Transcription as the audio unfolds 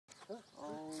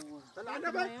طلع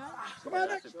النبي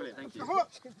كمانك Thank you.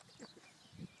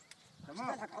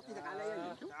 تمام حط ايدك على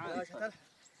يدي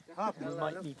You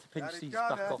might need to pinch these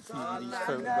back off these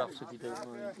photographs if you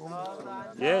don't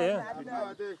mind. Yeah.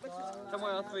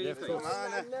 Somewhere else for you, please.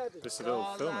 Just a little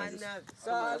film, I guess.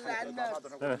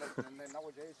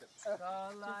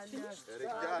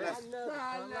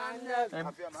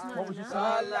 What was you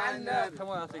saying?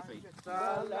 Somewhere else, please.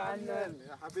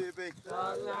 يا حبيبي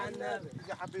صل على النبي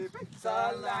يا حبيبي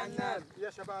صل على النبي يا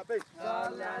شبابي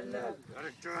صل على النبي يا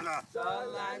رجاله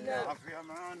صل على النبي عافيه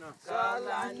معانا صل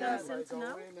على النبي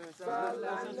صل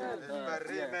على النبي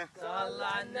البريمه صل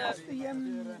على النبي.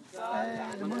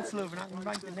 The Munslow and I can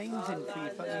write the names in for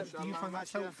you. Do you find that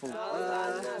helpful?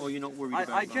 Or you're not worried about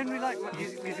I generally like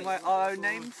using my own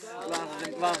names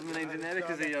rather than the names in there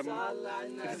because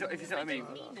if you see what I mean.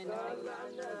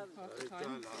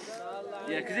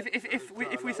 Yeah, because if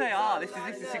we say this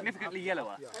is significantly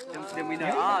yellower, then we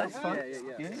know this is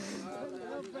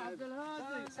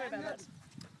Sorry about that.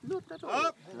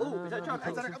 up Oh, is that John?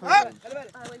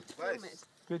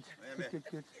 Good.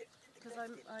 Because I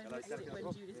missed it when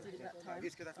Judith did it that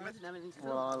time. I didn't have anything to film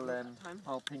Well, that time.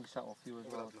 I'll pinch that off you as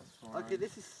well. Okay,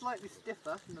 this is slightly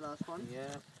stiffer than the last one.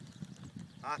 Yeah.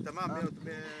 تمام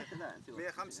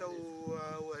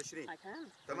 125 I can.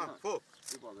 تمام فوق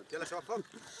يلا شباب فوق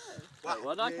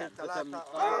Well, I can, but I'm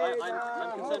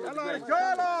concerned with the grain.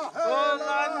 رجاله صل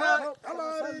على النبي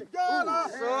يلا رجاله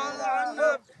صل على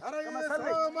النبي ريس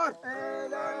عمر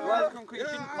Right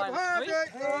concretion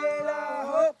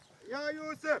 -3. يا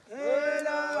يوسف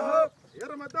يا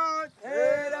رمضان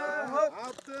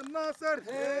عبد الناصر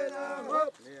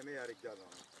 100 يا رجاله.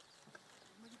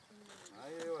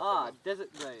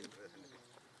 Desert grain.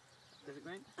 Desert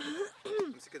grain?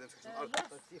 امسك كده امسك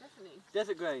Yes, definitely.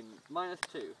 Desert grain, -2. This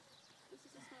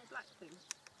is a small black thing.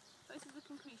 This is a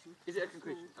concretion. Is it a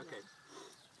concretion? Okay.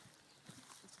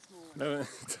 It's a small one. No,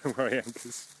 don't worry, because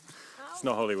it's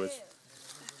not Hollywood.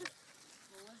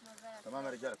 تمام يا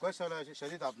رجاله كويس ولا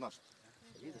شديد عبد الناصر؟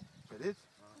 شديد؟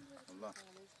 والله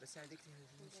بس عندك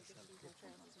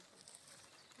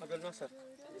عبد الناصر.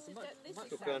 This is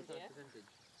sand here.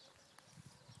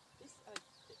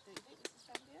 Don't you think this is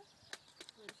sand here?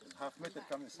 half meter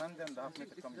coming sand and half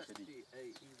meter coming شديد.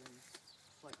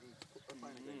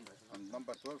 And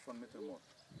number 12 1 meter more.